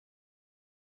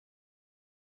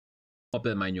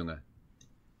Hoppel, mein Junge.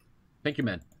 Thank you,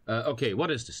 man. Okay,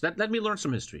 what is this? Let me learn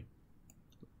some history.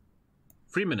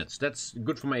 3 minutes. That's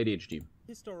good for my ADHD.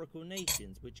 Historical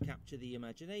nations which capture the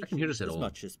imagination as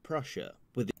much as Prussia.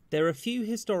 There are few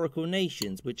historical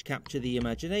nations which capture the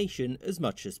imagination as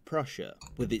much as Prussia,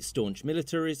 with its staunch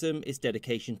militarism, its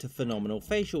dedication to phenomenal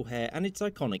facial hair, and its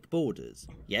iconic borders.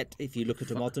 Yet, if you look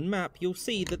at a modern map, you'll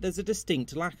see that there's a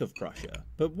distinct lack of Prussia.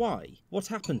 But why? What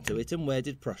happened to it and where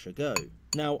did Prussia go?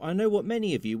 Now, I know what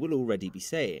many of you will already be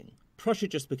saying. Prussia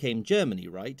just became Germany,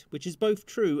 right? Which is both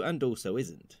true and also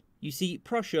isn't. You see,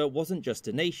 Prussia wasn't just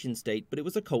a nation-state, but it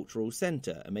was a cultural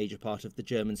centre, a major part of the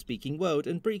German-speaking world,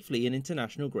 and briefly an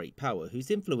international great power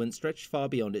whose influence stretched far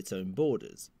beyond its own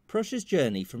borders. Prussia's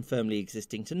journey from firmly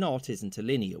existing to not isn't a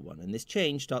linear one, and this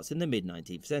change starts in the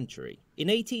mid-19th century. In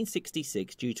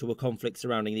 1866, due to a conflict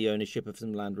surrounding the ownership of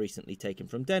some land recently taken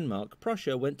from Denmark,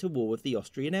 Prussia went to war with the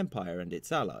Austrian Empire and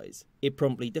its allies. It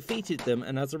promptly defeated them,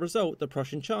 and as a result, the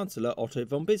Prussian Chancellor Otto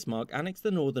von Bismarck annexed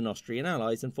the northern Austrian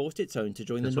allies and forced its own to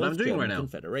join the North German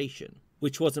Confederation,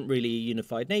 which wasn't really a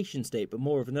unified nation-state, but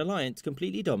more of an alliance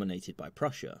completely dominated by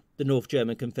Prussia. The North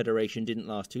German Confederation didn't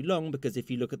last too long, because if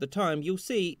you look at the time, you'll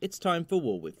see it's time for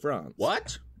war with France.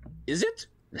 What? Is it?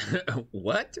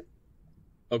 What?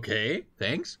 Okay,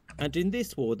 thanks. And in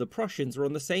this war, the Prussians were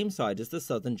on the same side as the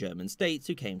southern German states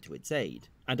who came to its aid.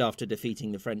 And after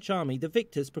defeating the French army, the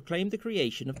victors proclaimed the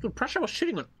creation of... Dude, Prussia was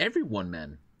shitting on everyone,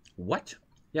 man. What?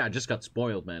 Yeah, I just got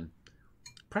spoiled, man.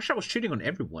 Prussia was shitting on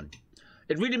everyone.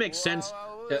 It really makes sense.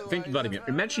 Thank you, Vladimir.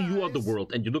 Imagine you are the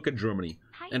world and you look at Germany.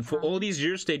 And for all these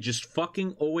years, they just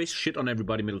fucking always shit on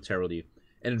everybody militarily.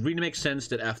 And it really makes sense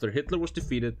that after Hitler was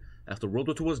defeated, after World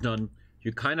War II was done,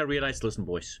 you kind of realized, listen,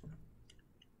 boys,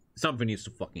 something needs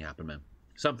to fucking happen, man.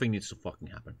 Something needs to fucking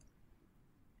happen.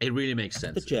 It really makes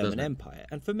sense. The German Empire,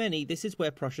 and for many, this is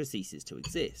where Prussia ceases to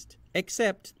exist.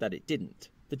 Except that it didn't.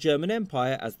 The German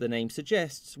Empire, as the name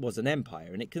suggests, was an empire,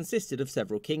 and it consisted of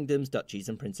several kingdoms, duchies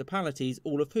and principalities,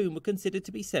 all of whom were considered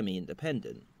to be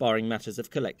semi-independent, barring matters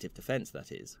of collective defence, that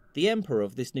is. The emperor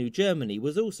of this new Germany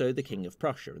was also the King of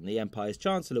Prussia, and the empire's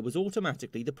chancellor was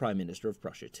automatically the Prime Minister of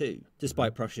Prussia too.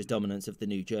 Despite Prussia's dominance of the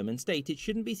new German state, it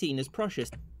shouldn't be seen as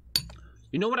Prussia's...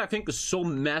 You know what I think is so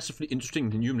massively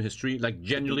interesting in human history, like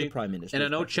genuinely, and I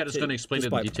know Chad is going to explain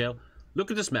it in detail.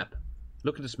 Look at this map.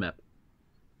 Look at this map.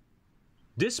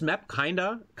 This map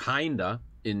kinda,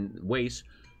 in ways,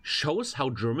 shows how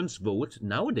Germans vote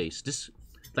nowadays. This,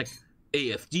 like,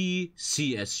 AfD,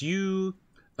 CSU,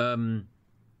 and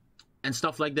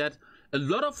stuff like that. A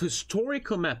lot of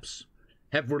historical maps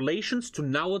have relations to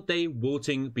nowadays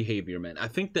voting behavior, man. I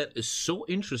think that is so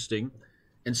interesting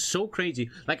and so crazy.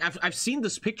 Like, I've seen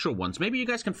this picture once. Maybe you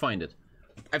guys can find it.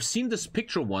 I've seen this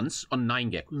picture once on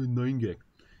 9gag. 9gag.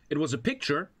 It was a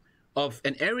picture of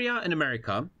an area in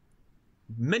America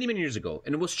many years ago,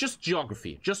 and it was just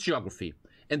geography,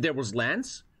 and there was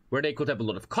lands where they could have a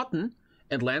lot of cotton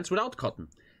and lands without cotton.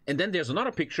 And then there's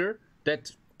another picture that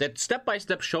step by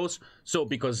step shows, so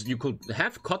because you could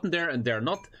have cotton there and they're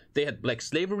not, they had black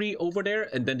slavery over there,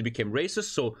 and then they became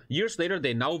racist, so years later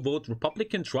they now vote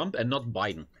Republican Trump and not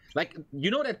Biden. Like,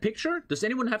 you know that picture? Does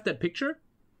anyone have that picture?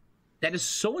 That is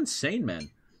so insane, man.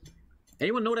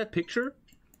 Anyone know that picture?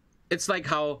 It's like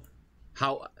how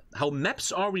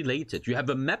maps are related. You have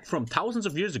a map from thousands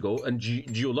of years ago and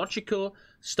geological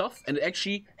stuff, and it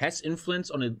actually has influence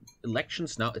on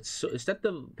elections now. It's so, is that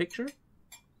the picture?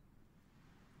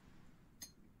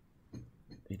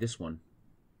 Hey, this one.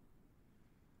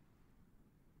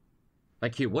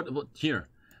 Like here, what here?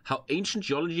 How ancient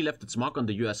geology left its mark on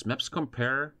the US maps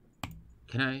compare.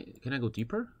 Can I go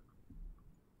deeper?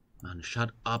 Mann,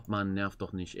 shut up, man, nerv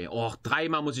doch nicht, ey. Oh,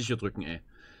 3-mal muss ich hier drücken, ey.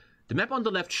 The map on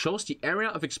the left shows the area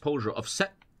of exposure of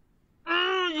set...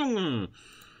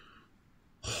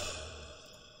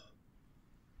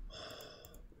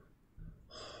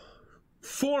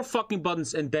 4 fucking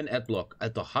buttons and then adblock.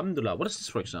 Alhamdulillah. What is this,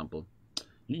 for example?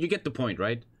 You get the point,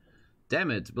 right?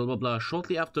 Damn it. Blah, blah, blah.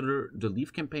 Shortly after the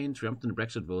Leave campaign triumphed in the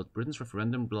Brexit vote, Britain's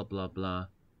referendum, blah, blah, blah.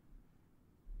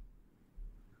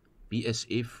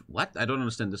 BSF... What? I don't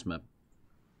understand this map.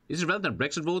 Is it relevant that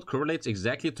Brexit vote correlates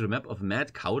exactly to the map of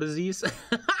mad cow disease?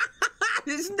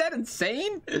 Isn't that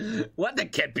insane? What?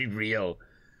 That can't be real.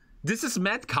 This is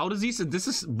mad cow disease and this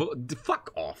is...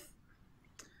 Fuck off.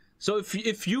 So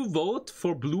if you vote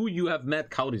for blue, you have mad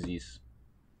cow disease.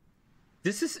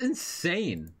 This is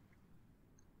insane.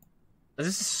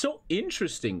 This is so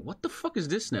interesting. What the fuck is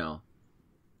this now?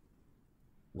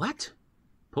 What?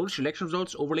 Polish election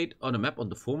results overlaid on a map on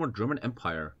the former German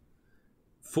Empire.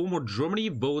 Former Germany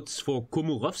votes for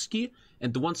Komorowski,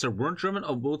 and the ones that weren't German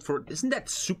will vote for... Isn't that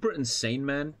super insane,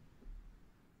 man?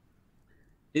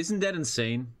 Isn't that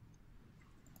insane?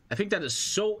 I think that is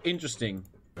so interesting.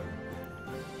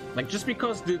 Like, just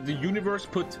because the universe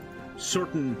put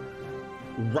certain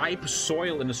ripe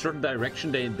soil in a certain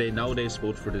direction, they nowadays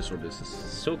vote for this or this. It's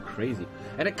so crazy.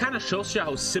 And it kind of shows you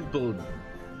how simple...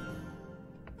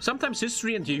 Sometimes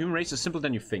history and the human race is simpler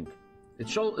than you think.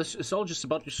 It's all just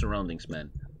about your surroundings, man.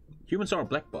 Humans are a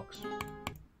black box.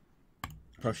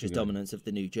 Prussia's dominance of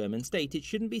the new German state, it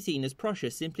shouldn't be seen as Prussia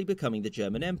simply becoming the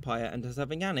German Empire and as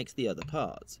having annexed the other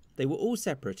parts. They were all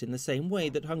separate in the same way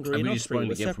that Hungary and Austria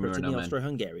were separate in the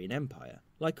Austro-Hungarian Empire.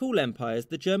 Like all empires,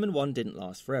 the German one didn't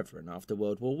last forever, and after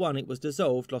World War I it was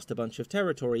dissolved, lost a bunch of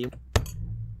territory,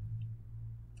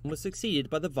 and was succeeded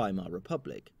by the Weimar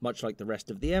Republic. Much like the rest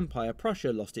of the empire,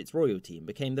 Prussia lost its royalty and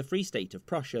became the Free State of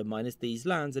Prussia minus these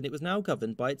lands, and it was now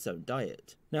governed by its own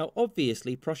diet. Now,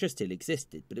 obviously, Prussia still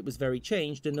existed, but it was very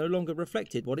changed and no longer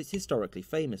reflected what it's historically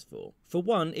famous for. For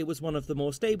one, it was one of the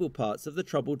more stable parts of the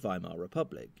troubled Weimar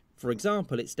Republic. For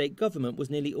example, its state government was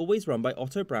nearly always run by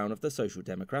Otto Braun of the Social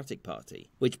Democratic Party,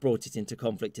 which brought it into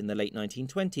conflict in the late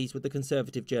 1920s with the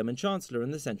conservative German Chancellor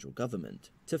and the central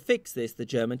government. To fix this, the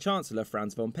German Chancellor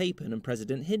Franz von Papen and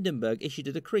President Hindenburg issued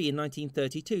a decree in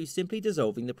 1932 simply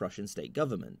dissolving the Prussian state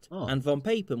government, and von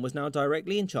Papen was now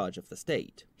directly in charge of the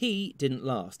state. He didn't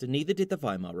last, and neither did the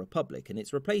Weimar Republic, and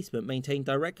its replacement maintained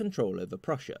direct control over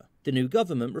Prussia. The new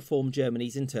government reformed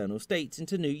Germany's internal states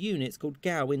into new units called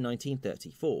Gau in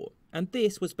 1934. And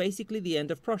this was basically the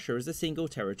end of Prussia as a single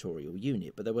territorial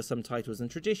unit, but there were some titles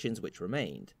and traditions which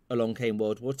remained. Along came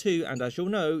World War II, and as you'll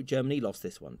know, Germany lost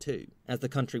this one too. As the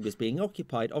country was being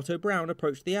occupied, Otto Braun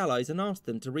approached the Allies and asked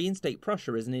them to reinstate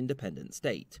Prussia as an independent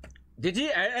state. Did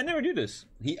he? I never knew this.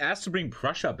 He asked to bring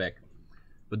Prussia back,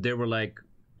 but they were like...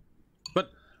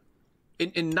 But in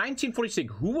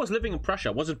 1946, who was living in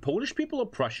Prussia? Was it Polish people or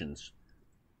Prussians?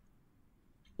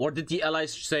 Or did the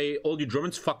Allies say, all you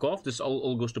Germans, fuck off, this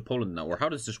all goes to Poland now? Or how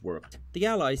does this work? The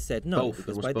Allies said no,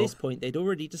 because by this point they'd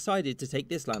already decided to take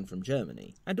this land from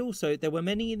Germany. And also, there were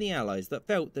many in the Allies that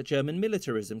felt that German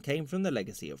militarism came from the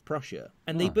legacy of Prussia.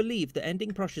 And they believed that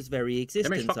ending Prussia's very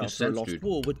existence after a lost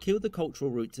war would kill the cultural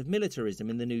roots of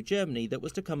militarism in the new Germany that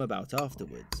was to come about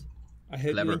afterwards. I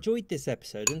hope you enjoyed this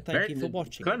episode, and thank you for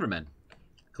watching. Clever, man.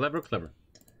 Clever. Clever.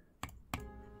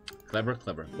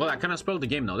 Well, I kind of spoiled the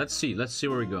game now. Let's see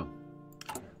where we go.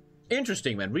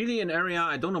 Interesting, man. Really an area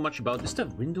I don't know much about. Is the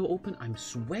window open? I'm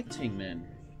sweating, man.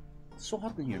 It's so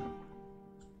hot in here.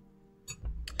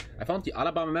 I found the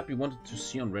Alabama map we wanted to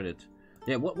see on Reddit.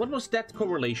 Yeah, what was that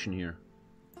correlation here?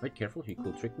 Wait, careful. He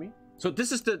could trick me. So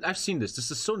this is I've seen this. This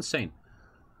is so insane.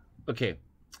 Okay.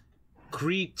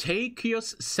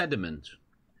 Cretaceous sediment.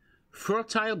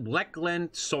 Fertile blackland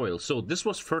soil. So this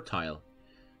was fertile.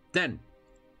 Then...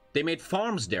 they made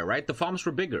farms there, right? The farms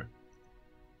were bigger.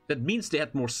 That means they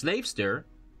had more slaves there.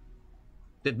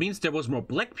 That means there was more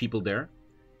black people there.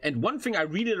 And one thing I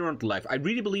really learned in life, I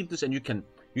really believe this, and you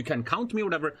can count me,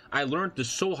 whatever. I learned this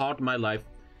so hard in my life.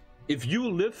 If you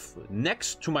live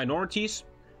next to minorities,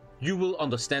 you will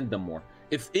understand them more.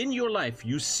 If in your life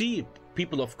you see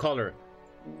people of color,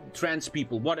 trans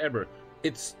people, whatever,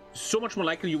 it's so much more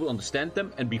likely you will understand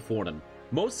them and be for them.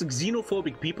 Most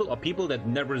xenophobic people are people that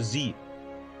never see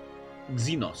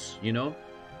Xenos, you know?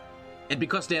 And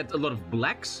because they had a lot of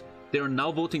blacks, they are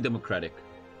now voting Democratic.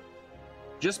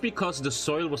 Just because the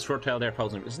soil was fertile there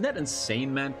thousands. Isn't that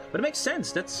insane, man? But it makes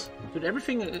sense. Dude,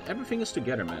 everything is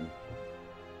together, man.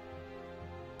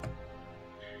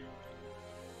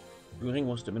 Göring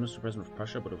was the minister president of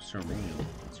Prussia, but it was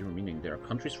zero meaning. There are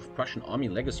countries with Prussian army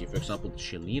legacy, for example, the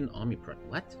Chilean army.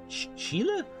 What?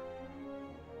 Chile?